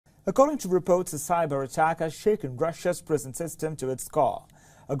According to reports, a cyber attack has shaken Russia's prison system to its core.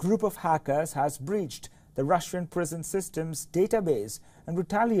 A group of hackers has breached the Russian prison system's database in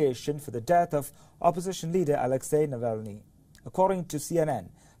retaliation for the death of opposition leader Alexei Navalny. According to CNN,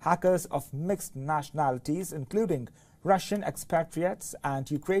 hackers of mixed nationalities, including Russian expatriates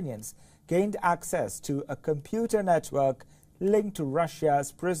and Ukrainians, gained access to a computer network linked to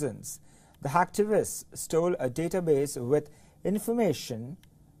Russia's prisons. The hacktivists stole a database with information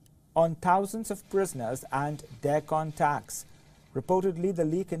on thousands of prisoners and their contacts. Reportedly, the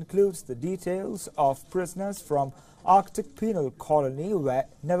leak includes the details of prisoners from Arctic Penal Colony where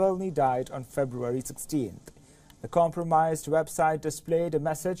Navalny died on February 16th. The compromised website displayed a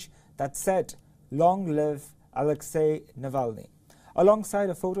message that said, "Long live Alexei Navalny," alongside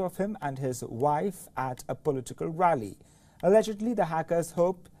a photo of him and his wife at a political rally. Allegedly, the hackers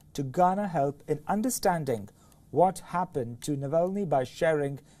hoped to garner help in understanding what happened to Navalny by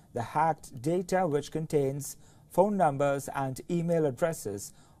sharing the hacked data, which contains phone numbers and email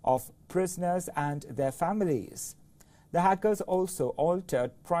addresses of prisoners and their families. The hackers also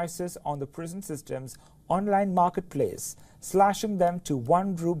altered prices on the prison system's online marketplace, slashing them to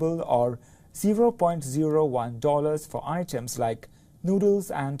 1 ruble or $0.01 for items like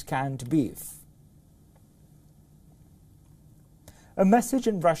noodles and canned beef. A message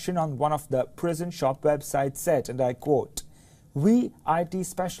in Russian on one of the prison shop websites said, and I quote, "We IT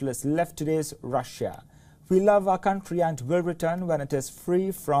specialists left today's Russia. We love our country and will return when it is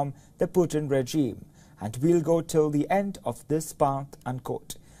free from the Putin regime, and we'll go till the end of this path,"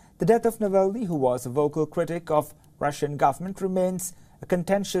 unquote. The death of Navalny, who was a vocal critic of Russian government, remains a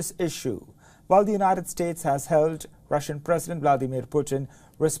contentious issue. While the United States has held Russian President Vladimir Putin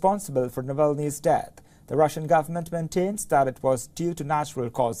responsible for Navalny's death, the Russian government maintains that it was due to natural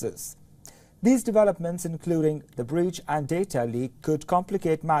causes. These developments, including the breach and data leak, could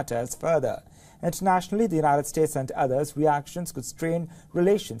complicate matters further. Internationally, the United States and others' reactions could strain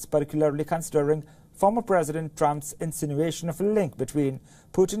relations, particularly considering former President Trump's insinuation of a link between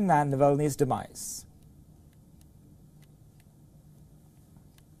Putin and Navalny's demise.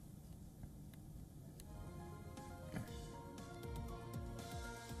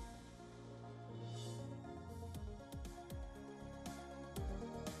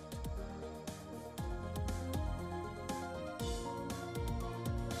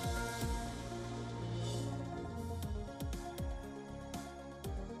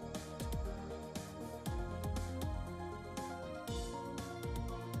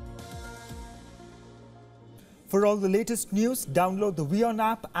 For all the latest news, download the WION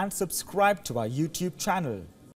app and subscribe to our YouTube channel.